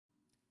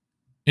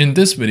In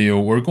this video,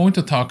 we're going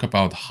to talk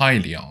about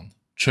Hyliion,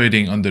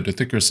 trading under the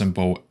ticker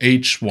symbol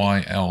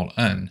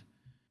HYLN.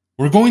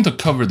 We're going to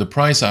cover the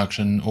price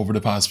action over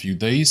the past few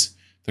days,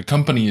 the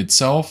company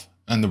itself,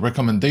 and the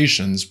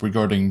recommendations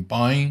regarding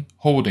buying,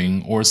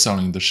 holding, or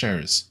selling the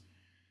shares.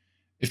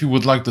 If you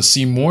would like to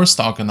see more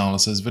stock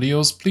analysis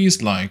videos,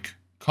 please like,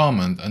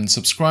 comment, and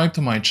subscribe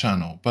to my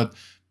channel. But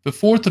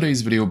before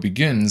today's video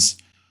begins,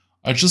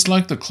 I'd just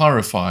like to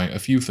clarify a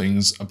few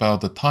things about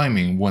the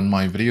timing when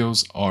my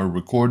videos are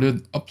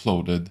recorded,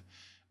 uploaded,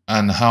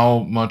 and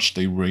how much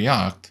they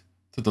react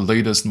to the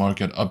latest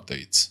market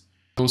updates.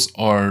 Those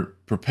are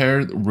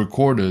prepared,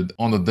 recorded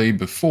on the day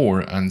before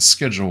and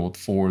scheduled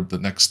for the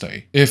next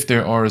day. If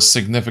there are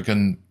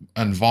significant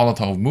and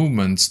volatile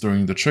movements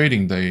during the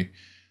trading day,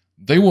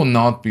 they will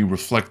not be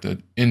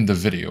reflected in the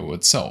video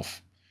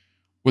itself.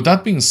 With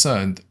that being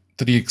said,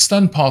 to the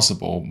extent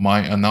possible,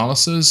 my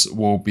analysis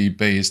will be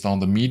based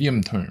on the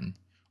medium term,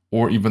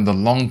 or even the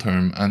long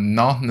term, and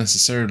not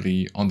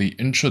necessarily on the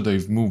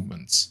intraday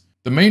movements.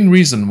 The main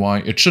reason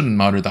why it shouldn't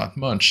matter that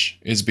much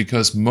is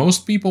because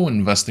most people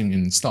investing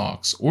in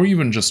stocks, or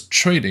even just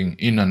trading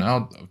in and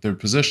out of their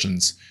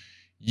positions,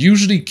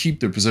 usually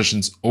keep their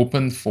positions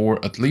open for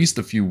at least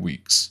a few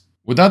weeks.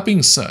 With that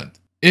being said,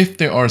 if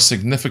there are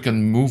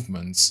significant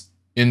movements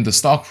in the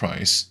stock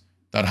price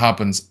that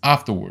happens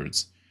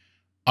afterwards,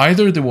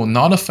 either they will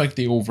not affect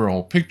the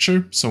overall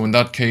picture, so in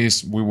that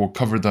case we will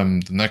cover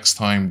them the next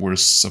time we're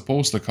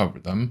supposed to cover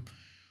them,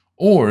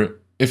 or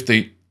if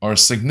they are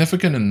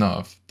significant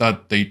enough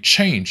that they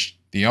change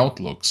the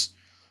outlooks,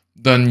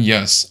 then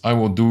yes, I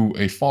will do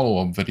a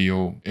follow-up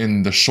video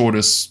in the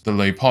shortest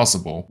delay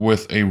possible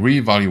with a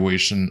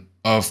reevaluation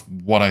of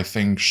what I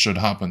think should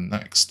happen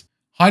next.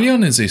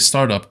 Hyliion is a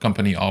startup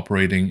company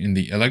operating in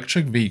the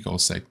electric vehicle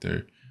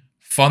sector,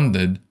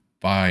 founded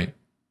by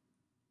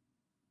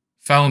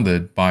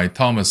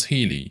Thomas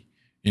Healy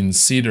in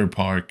Cedar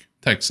Park,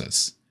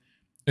 Texas.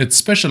 It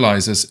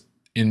specializes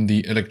in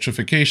the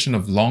electrification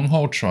of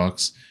long-haul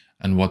trucks,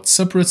 and what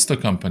separates the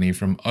company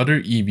from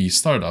other EV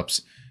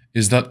startups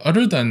is that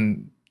other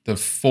than the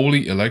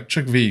fully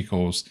electric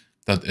vehicles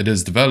that it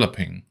is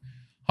developing,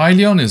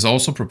 Hyliion is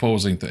also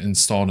proposing to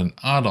install an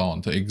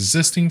add-on to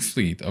existing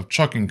fleet of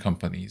trucking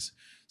companies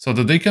so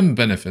that they can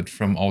benefit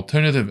from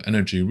alternative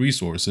energy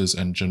resources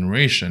and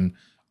generation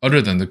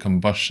other than the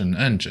combustion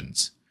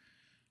engines.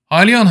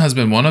 Hyliion has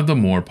been one of the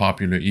more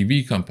popular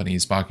EV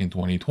companies back in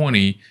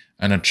 2020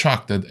 and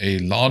attracted a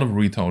lot of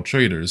retail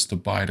traders to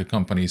buy the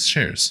company's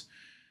shares.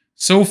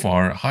 So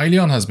far,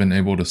 Hyliion has been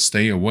able to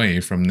stay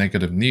away from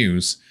negative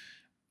news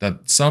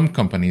that some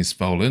companies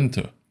fell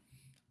into.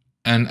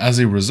 And as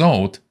a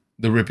result,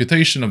 the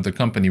reputation of the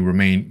company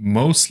remained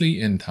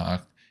mostly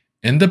intact,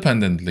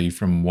 independently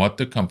from what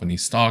the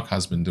company's stock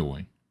has been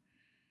doing.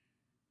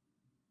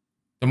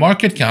 The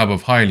market cap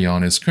of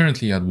Hyliion is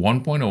currently at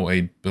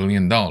 $1.08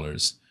 billion,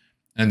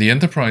 and the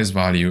enterprise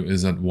value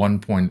is at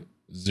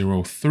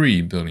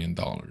 $1.03 billion.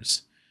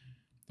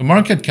 The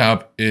market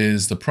cap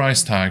is the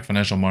price tag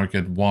financial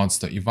market wants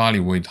to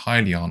evaluate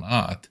Hyliion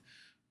at,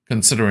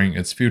 considering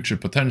its future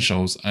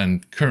potentials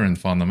and current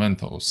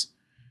fundamentals.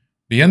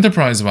 The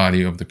enterprise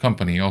value of the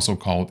company, also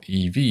called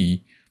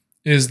EV,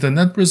 is the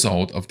net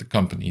result of the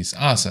company's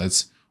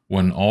assets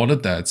when all the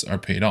debts are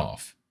paid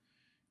off.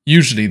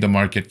 Usually the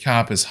market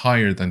cap is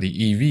higher than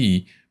the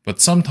EV, but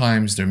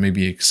sometimes there may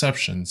be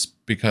exceptions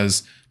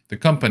because the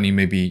company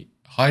may be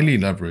highly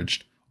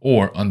leveraged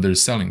or under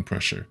selling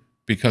pressure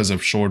because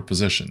of short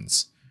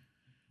positions.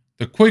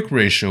 The quick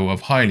ratio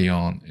of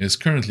Hyliion is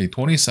currently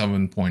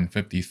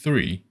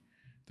 27.53.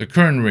 The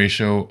current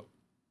ratio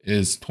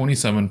is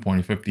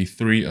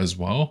 27.53 as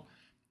well,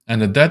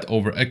 and the debt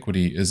over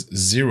equity is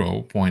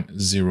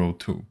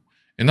 0.02.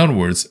 In other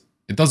words,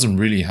 it doesn't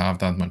really have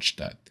that much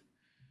debt.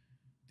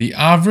 The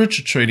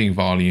average trading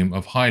volume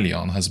of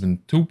Hyliion has been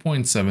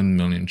 2.7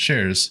 million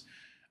shares,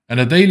 and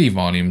the daily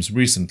volumes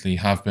recently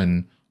have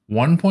been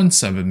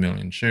 1.7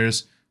 million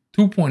shares,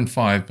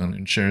 2.5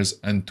 million shares,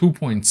 and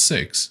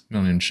 2.6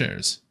 million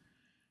shares.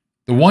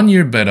 The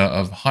one-year beta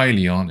of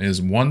Hyliion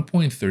is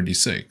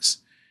 1.36.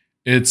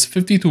 Its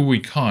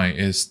 52-week high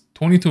is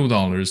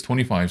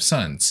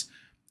 $22.25,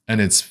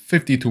 and its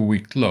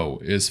 52-week low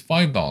is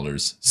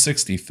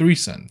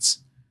 $5.63.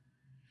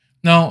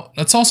 Now,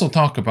 let's also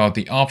talk about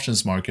the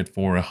options market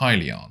for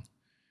Hyliion.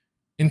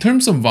 In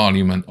terms of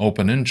volume and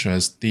open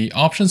interest, the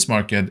options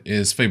market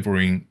is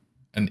favoring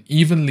an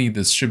evenly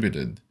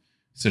distributed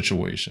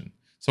situation.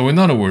 So in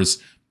other words,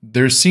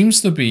 there seems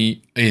to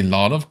be a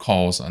lot of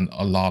calls and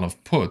a lot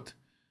of put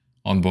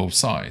on both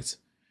sides.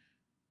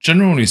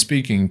 Generally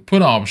speaking,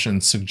 put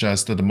options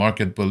suggest that the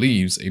market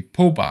believes a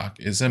pullback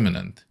is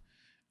imminent,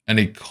 and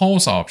a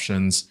calls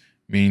options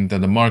mean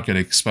that the market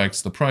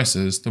expects the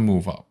prices to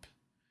move up.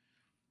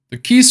 The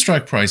key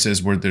strike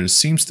prices where there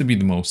seems to be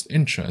the most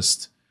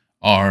interest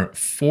are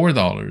 $4,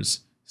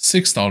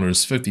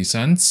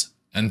 $6.50,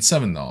 and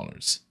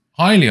 $7.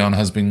 Hyliion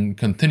has been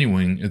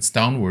continuing its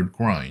downward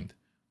grind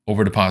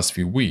over the past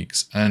few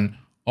weeks, and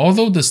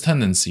although this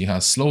tendency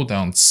has slowed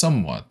down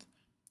somewhat,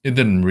 it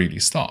didn't really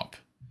stop.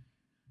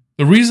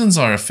 The reasons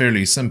are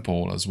fairly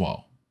simple as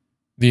well.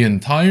 The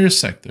entire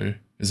sector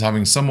is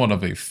having somewhat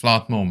of a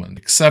flat moment,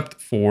 except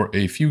for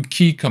a few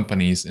key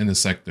companies in the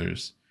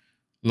sectors,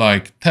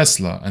 like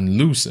Tesla and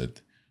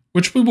Lucid,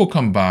 which we will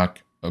come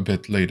back a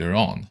bit later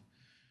on.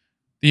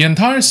 The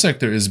entire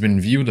sector has been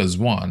viewed as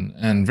one,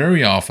 and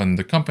very often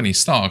the company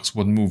stocks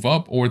would move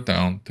up or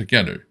down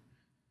together.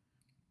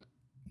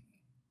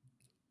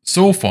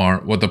 So far,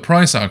 what the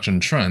price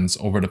action trends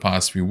over the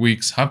past few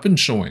weeks have been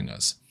showing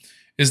us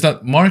is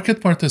that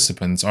market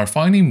participants are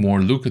finding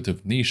more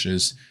lucrative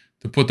niches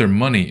to put their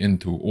money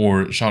into,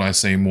 or shall I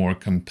say more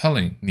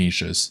compelling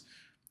niches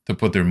to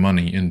put their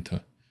money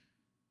into,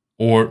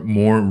 or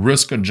more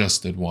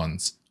risk-adjusted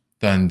ones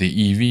than the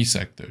EV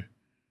sector.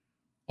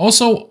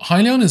 Also,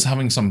 Hyliion is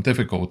having some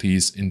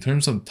difficulties in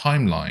terms of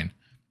timeline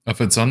of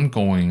its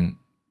ongoing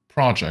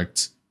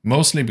projects,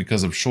 mostly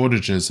because of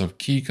shortages of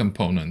key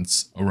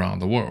components around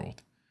the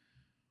world.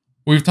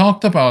 We've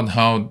talked about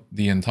how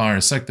the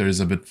entire sector is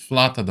a bit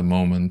flat at the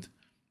moment,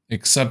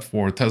 except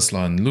for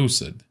Tesla and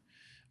Lucid.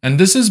 And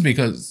this is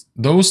because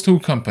those two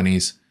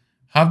companies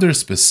have their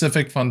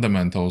specific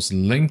fundamentals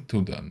linked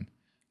to them,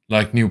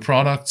 like new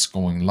products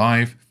going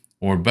live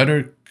or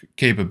better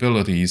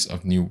capabilities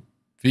of new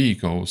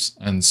vehicles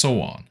and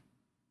so on.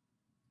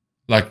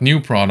 Like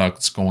new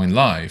products going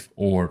live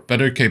or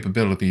better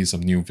capabilities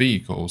of new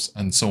vehicles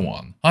and so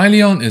on.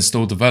 Hyliion is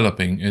still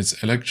developing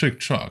its electric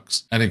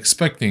trucks and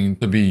expecting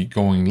to be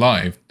going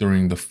live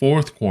during the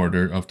fourth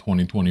quarter of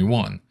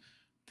 2021,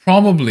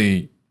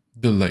 probably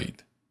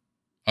delayed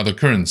at the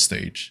current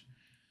stage.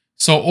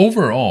 So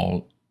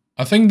overall,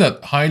 I think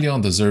that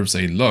Hyliion deserves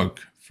a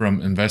look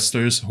from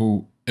investors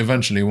who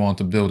eventually want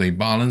to build a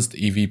balanced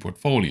EV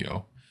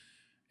portfolio.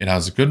 It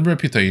has a good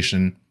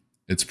reputation,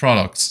 its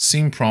products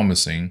seem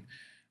promising,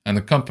 and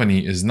the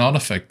company is not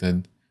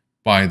affected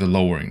by the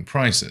lowering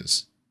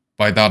prices.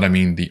 By that I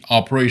mean the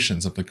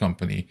operations of the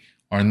company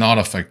are not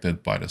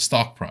affected by the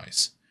stock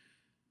price.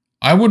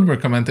 I would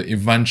recommend to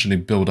eventually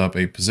build up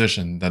a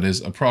position that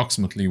is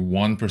approximately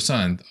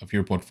 1% of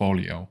your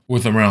portfolio,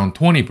 with around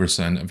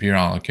 20% of your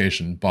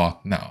allocation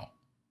bought now.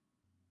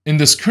 In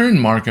this current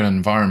market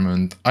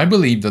environment, I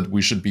believe that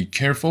we should be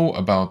careful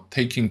about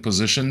taking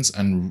positions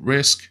and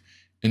risk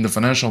in the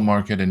financial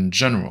market in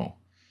general,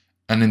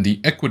 and in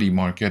the equity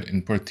market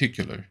in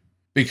particular.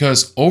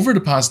 Because over the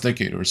past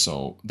decade or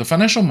so, the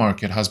financial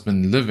market has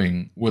been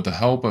living with the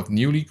help of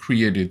newly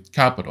created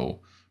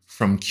capital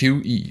from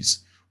QEs,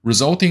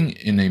 resulting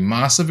in a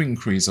massive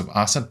increase of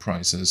asset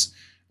prices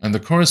and the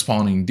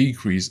corresponding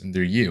decrease in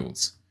their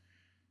yields.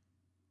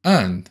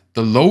 And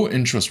the low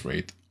interest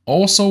rate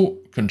also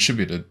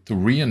contributed to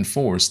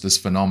reinforce this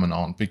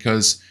phenomenon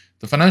because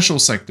the financial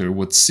sector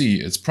would see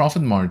its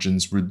profit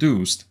margins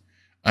reduced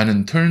and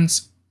in turn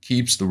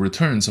keeps the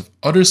returns of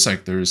other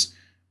sectors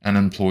and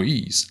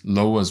employees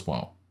low as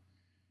well.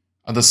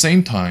 At the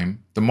same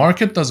time, the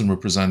market doesn't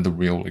represent the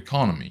real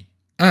economy,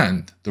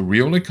 and the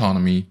real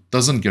economy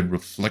doesn't get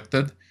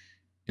reflected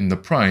in the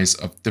price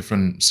of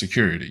different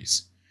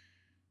securities.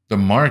 The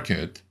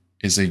market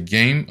is a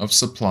game of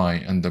supply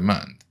and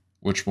demand,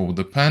 which will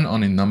depend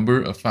on a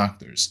number of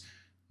factors,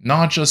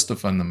 not just the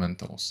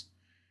fundamentals.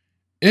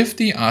 If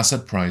the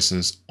asset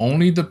prices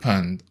only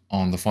depend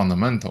on the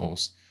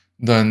fundamentals,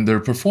 then their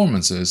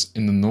performances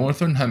in the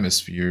Northern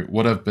Hemisphere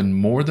would have been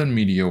more than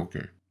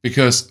mediocre,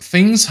 because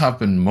things have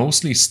been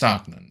mostly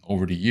stagnant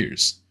over the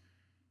years.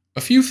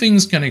 A few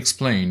things can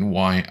explain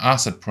why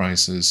asset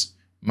prices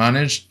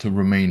managed to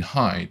remain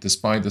high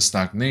despite the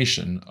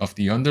stagnation of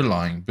the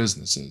underlying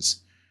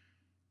businesses.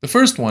 The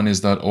first one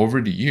is that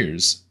over the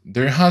years,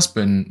 there has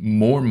been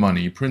more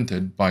money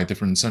printed by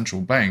different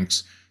central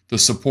banks to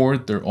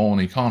support their own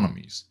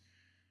economies.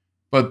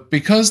 But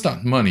because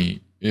that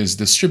money is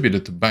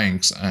distributed to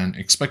banks and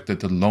expected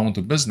to loan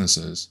to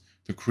businesses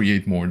to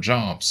create more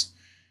jobs,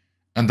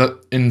 and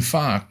that in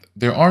fact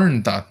there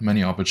aren't that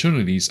many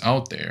opportunities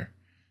out there,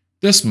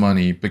 this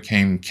money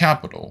became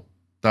capital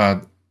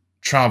that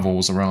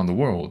travels around the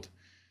world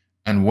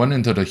and went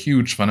into the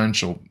huge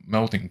financial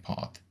melting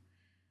pot.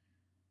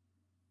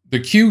 The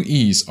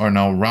QEs are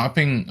now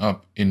wrapping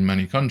up in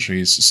many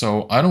countries,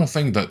 so I don't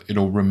think that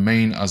it'll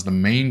remain as the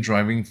main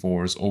driving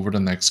force over the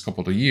next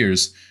couple of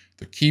years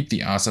to keep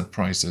the asset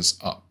prices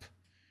up.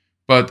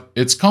 But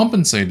it's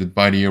compensated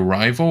by the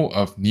arrival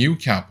of new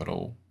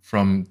capital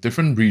from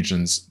different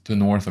regions to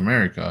North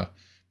America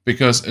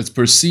because it's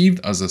perceived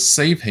as a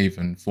safe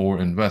haven for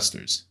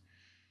investors.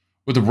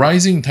 With the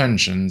rising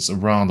tensions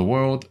around the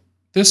world,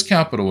 this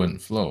capital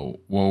inflow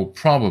will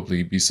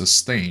probably be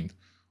sustained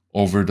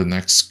over the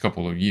next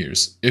couple of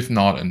years, if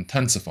not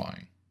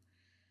intensifying.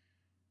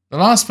 The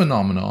last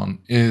phenomenon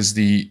is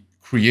the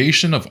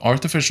creation of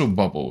artificial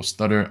bubbles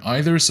that are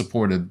either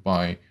supported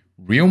by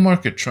real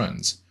market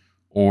trends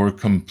or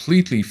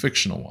completely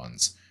fictional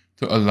ones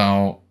to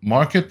allow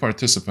market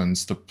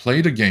participants to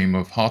play the game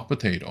of hot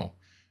potato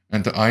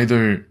and to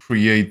either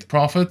create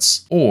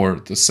profits or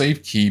to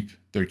safekeep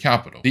their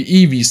capital.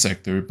 The EV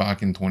sector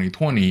back in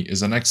 2020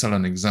 is an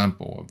excellent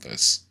example of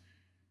this.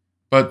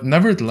 But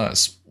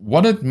nevertheless,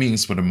 what it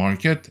means for the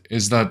market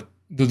is that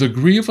the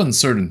degree of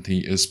uncertainty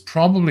is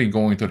probably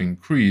going to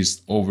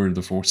increase over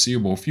the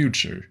foreseeable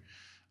future,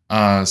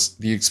 as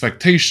the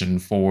expectation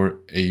for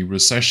a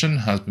recession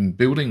has been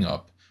building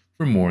up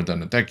for more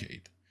than a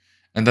decade,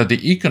 and that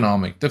the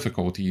economic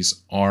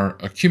difficulties are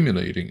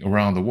accumulating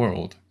around the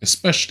world,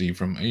 especially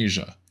from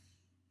Asia.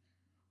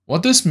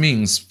 What this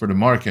means for the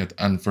market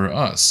and for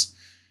us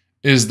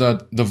is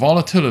that the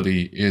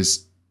volatility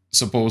is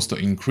supposed to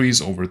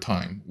increase over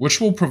time,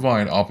 which will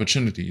provide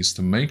opportunities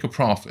to make a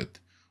profit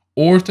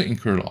or to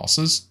incur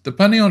losses,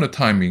 depending on the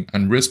timing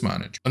and risk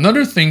management.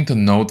 Another thing to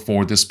note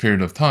for this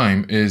period of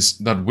time is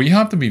that we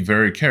have to be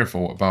very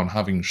careful about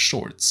having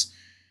shorts.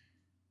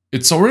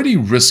 It's already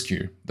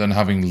riskier than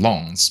having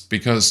longs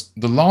because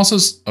the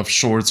losses of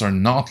shorts are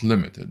not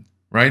limited,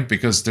 right?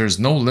 Because there's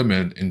no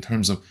limit in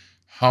terms of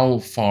how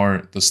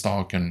far the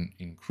stock can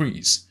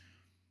increase.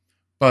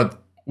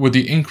 But with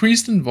the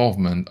increased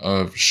involvement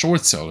of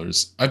short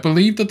sellers, I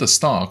believe that the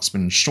stocks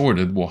being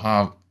shorted will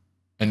have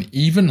an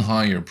even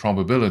higher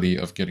probability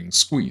of getting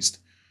squeezed,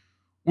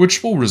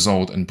 which will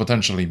result in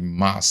potentially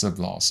massive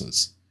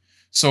losses.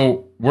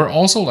 So we're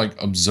also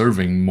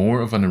observing more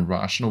of an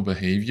irrational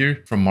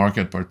behavior from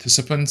market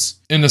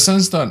participants, in the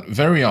sense that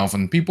very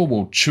often people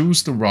will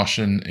choose to rush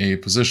in a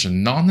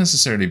position not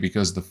necessarily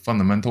because the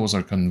fundamentals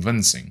are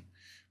convincing,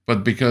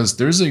 but because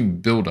there's a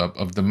buildup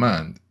of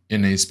demand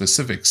in a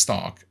specific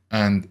stock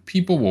and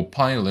people will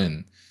pile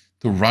in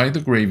to ride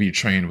the gravy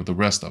train with the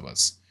rest of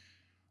us.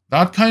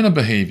 That kind of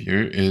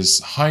behavior is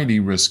highly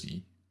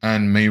risky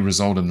and may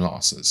result in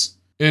losses.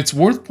 It's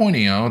worth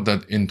pointing out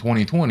that in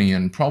 2020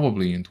 and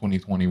probably in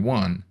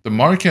 2021, the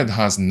market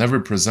has never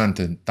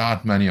presented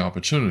that many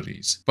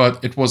opportunities,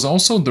 but it was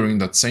also during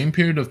that same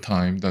period of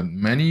time that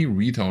many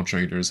retail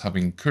traders have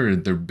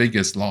incurred their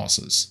biggest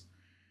losses.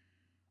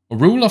 A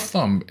rule of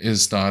thumb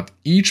is that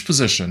each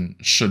position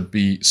should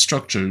be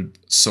structured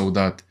so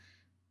that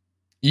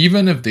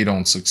even if they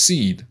don't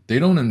succeed, they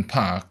don't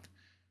impact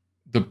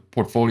the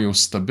portfolio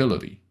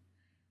stability.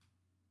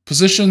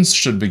 Positions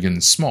should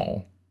begin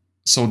small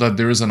so that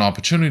there is an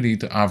opportunity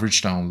to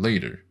average down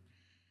later.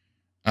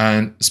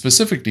 And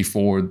specifically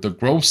for the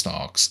growth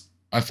stocks,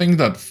 I think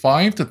that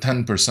 5 to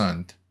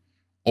 10%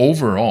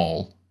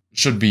 overall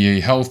should be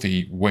a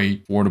healthy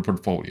weight for the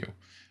portfolio.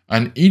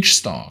 And each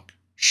stock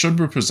should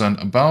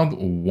represent about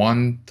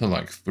 1 to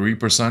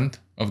 3%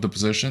 of the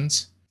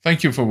positions.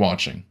 Thank you for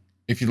watching.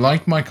 If you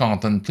like my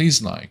content,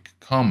 please like,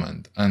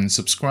 comment, and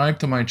subscribe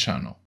to my channel.